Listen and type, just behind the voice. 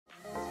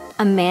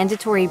A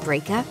mandatory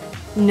breakup?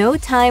 No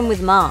time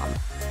with mom.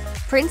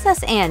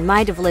 Princess Anne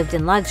might have lived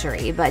in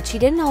luxury, but she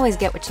didn't always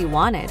get what she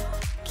wanted.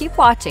 Keep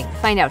watching to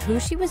find out who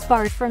she was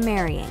barred from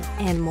marrying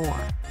and more.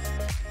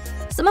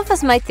 Some of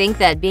us might think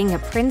that being a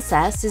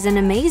princess is an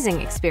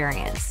amazing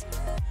experience.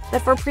 But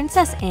for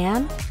Princess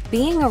Anne,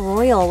 being a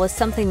royal was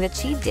something that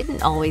she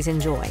didn't always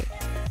enjoy.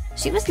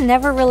 She was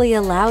never really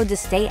allowed to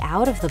stay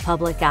out of the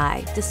public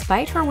eye,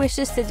 despite her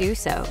wishes to do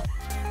so.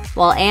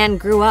 While Anne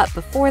grew up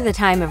before the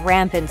time of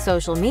rampant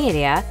social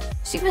media,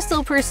 she was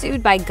still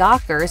pursued by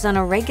gawkers on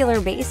a regular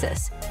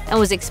basis and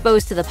was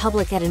exposed to the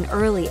public at an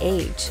early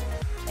age.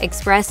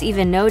 Express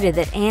even noted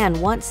that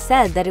Anne once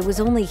said that it was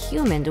only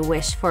human to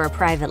wish for a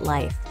private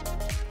life.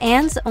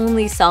 Anne's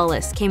only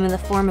solace came in the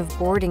form of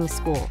boarding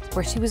school,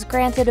 where she was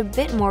granted a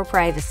bit more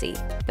privacy,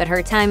 but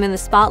her time in the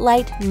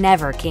spotlight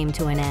never came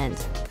to an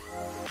end.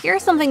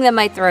 Here's something that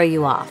might throw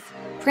you off.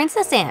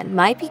 Princess Anne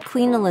might be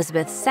Queen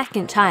Elizabeth's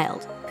second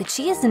child, but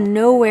she is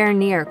nowhere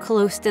near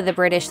close to the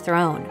British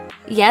throne.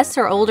 Yes,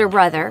 her older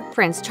brother,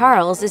 Prince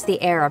Charles, is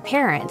the heir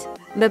apparent,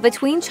 but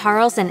between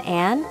Charles and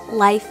Anne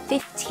lie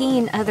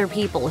 15 other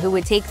people who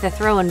would take the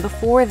throne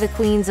before the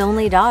Queen's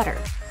only daughter.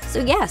 So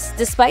yes,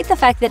 despite the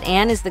fact that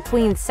Anne is the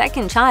Queen's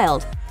second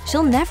child,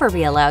 she'll never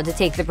be allowed to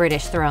take the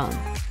British throne.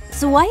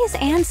 So why is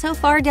Anne so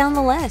far down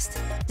the list,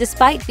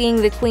 despite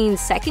being the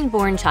Queen's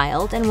second-born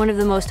child and one of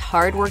the most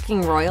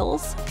hardworking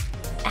royals?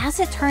 As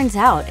it turns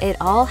out, it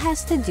all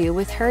has to do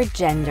with her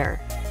gender.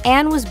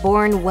 Anne was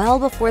born well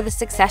before the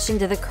Succession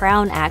to the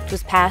Crown Act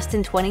was passed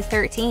in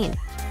 2013,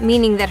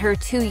 meaning that her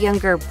two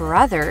younger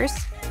brothers,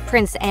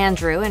 Prince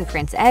Andrew and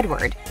Prince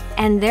Edward,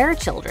 and their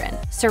children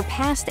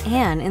surpassed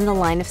Anne in the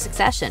line of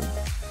succession.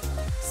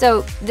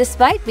 So,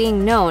 despite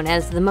being known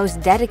as the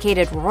most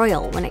dedicated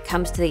royal when it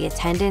comes to the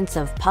attendance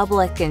of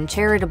public and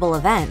charitable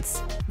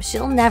events,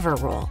 she'll never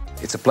rule.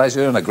 It's a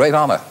pleasure and a great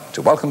honor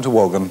to welcome to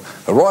Wogan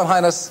Her Royal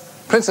Highness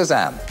Princess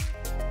Anne.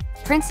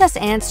 Princess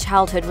Anne's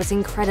childhood was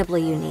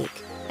incredibly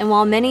unique, and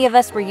while many of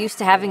us were used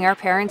to having our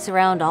parents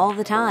around all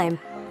the time,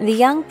 the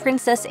young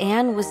Princess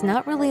Anne was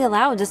not really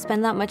allowed to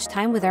spend that much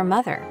time with her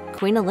mother,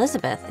 Queen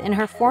Elizabeth, in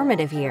her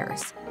formative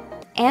years.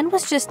 Anne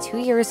was just 2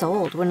 years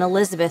old when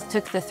Elizabeth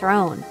took the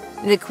throne.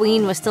 The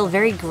Queen was still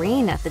very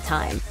green at the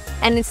time,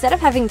 and instead of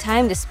having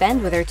time to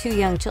spend with her two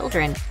young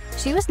children,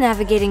 she was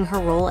navigating her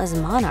role as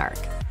monarch.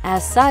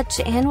 As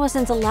such, Anne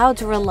wasn't allowed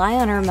to rely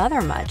on her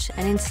mother much,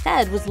 and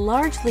instead was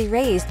largely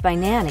raised by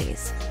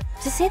nannies.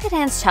 To say that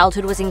Anne's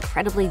childhood was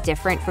incredibly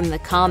different from the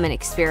common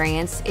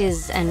experience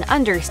is an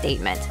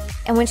understatement,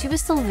 and when she was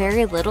still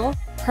very little,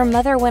 her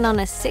mother went on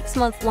a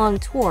 6-month-long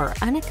tour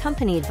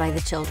unaccompanied by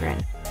the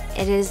children.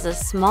 It is a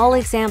small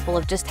example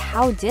of just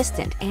how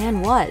distant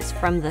Anne was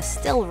from the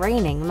still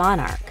reigning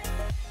monarch.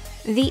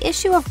 The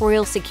issue of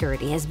royal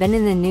security has been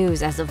in the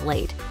news as of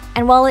late,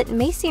 and while it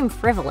may seem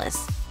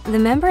frivolous, the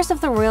members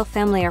of the royal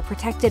family are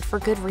protected for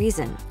good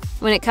reason.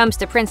 When it comes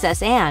to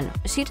Princess Anne,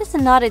 she does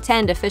not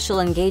attend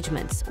official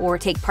engagements or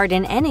take part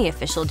in any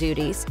official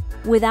duties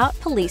without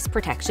police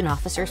protection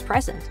officers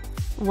present.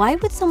 Why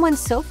would someone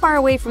so far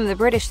away from the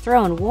British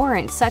throne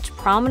warrant such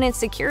prominent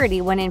security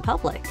when in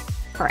public?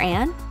 For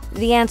Anne,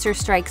 the answer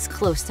strikes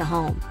close to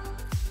home.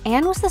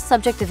 Anne was the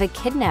subject of a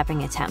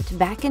kidnapping attempt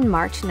back in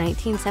March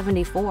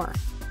 1974.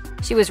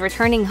 She was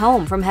returning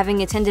home from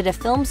having attended a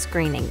film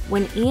screening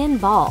when Ian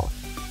Ball,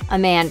 a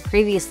man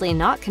previously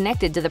not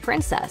connected to the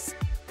princess,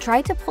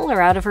 tried to pull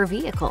her out of her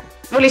vehicle.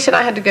 Well, he said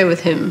I had to go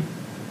with him.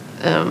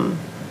 Can't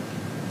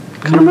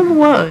remember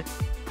why.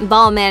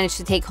 Ball managed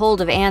to take hold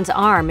of Anne's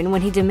arm, and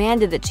when he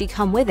demanded that she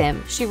come with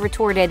him, she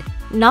retorted,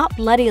 "Not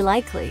bloody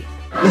likely."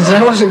 So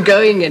I wasn't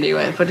going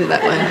anywhere, put it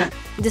that way.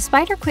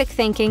 Despite her quick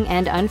thinking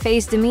and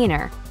unfazed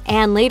demeanor,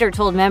 Anne later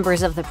told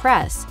members of the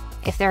press,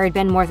 if there had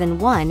been more than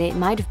one, it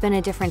might have been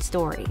a different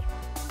story.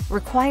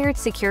 Required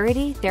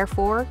security,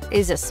 therefore,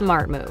 is a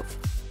smart move.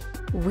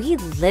 We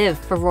live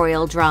for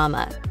royal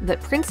drama,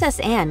 but Princess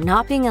Anne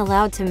not being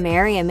allowed to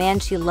marry a man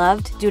she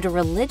loved due to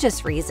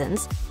religious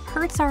reasons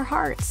hurts our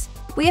hearts.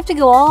 We have to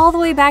go all the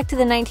way back to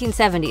the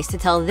 1970s to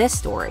tell this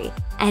story,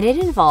 and it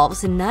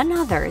involves none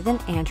other than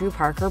Andrew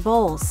Parker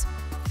Bowles,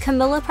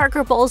 Camilla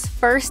Parker Bowles'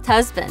 first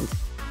husband.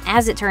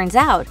 As it turns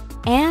out,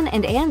 Anne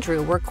and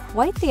Andrew were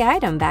quite the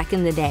item back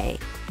in the day,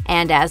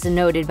 and as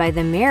noted by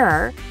the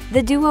Mirror,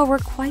 the duo were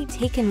quite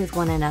taken with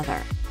one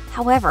another.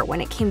 However,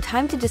 when it came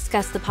time to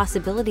discuss the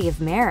possibility of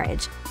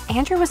marriage,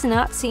 Andrew was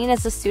not seen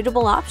as a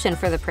suitable option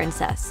for the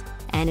princess,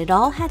 and it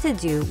all had to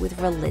do with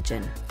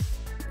religion.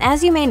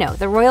 As you may know,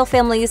 the royal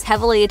family is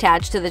heavily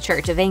attached to the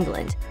Church of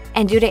England,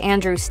 and due to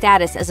Andrew's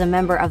status as a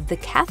member of the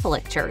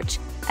Catholic Church,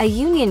 a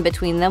union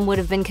between them would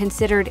have been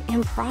considered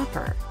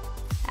improper.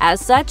 As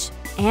such,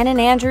 Anne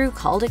and Andrew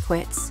called it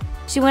quits.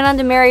 She went on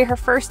to marry her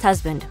first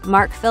husband,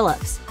 Mark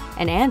Phillips,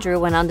 and Andrew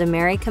went on to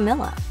marry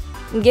Camilla.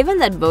 Given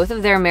that both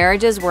of their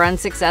marriages were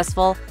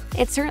unsuccessful,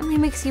 it certainly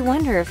makes you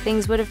wonder if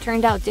things would have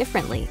turned out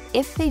differently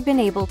if they'd been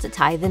able to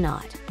tie the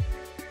knot.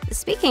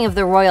 Speaking of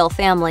the royal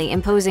family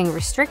imposing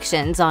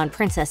restrictions on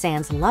Princess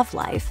Anne's love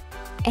life,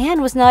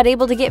 Anne was not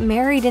able to get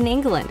married in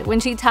England when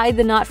she tied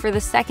the knot for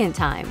the second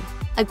time.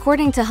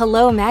 According to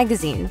Hello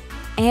magazine,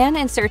 Anne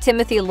and Sir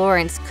Timothy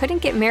Lawrence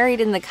couldn't get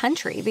married in the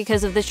country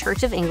because of the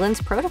Church of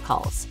England's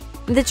protocols.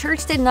 The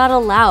church did not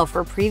allow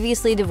for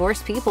previously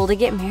divorced people to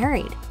get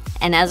married,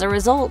 and as a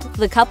result,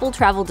 the couple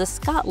traveled to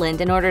Scotland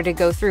in order to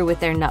go through with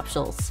their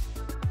nuptials.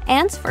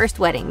 Anne's first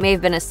wedding may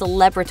have been a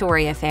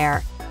celebratory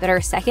affair, but her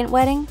second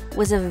wedding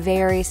was a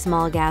very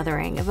small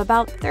gathering of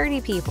about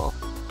 30 people.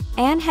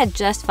 Anne had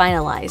just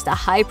finalized a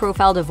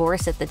high-profile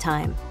divorce at the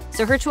time,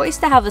 so her choice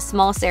to have a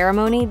small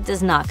ceremony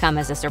does not come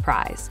as a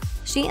surprise.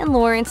 She and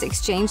Lawrence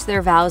exchanged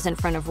their vows in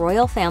front of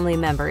royal family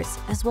members,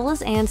 as well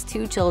as Anne's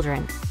 2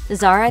 children,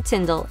 Zara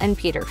Tyndall and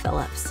Peter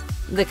Phillips.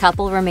 The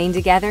couple remain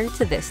together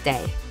to this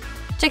day.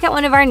 Check out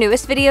one of our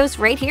newest videos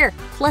right here,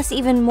 plus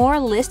even more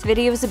list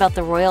videos about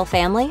the royal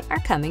family are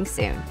coming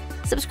soon.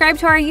 Subscribe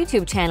to our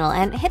YouTube channel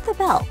and hit the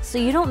bell so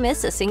you don't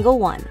miss a single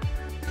one.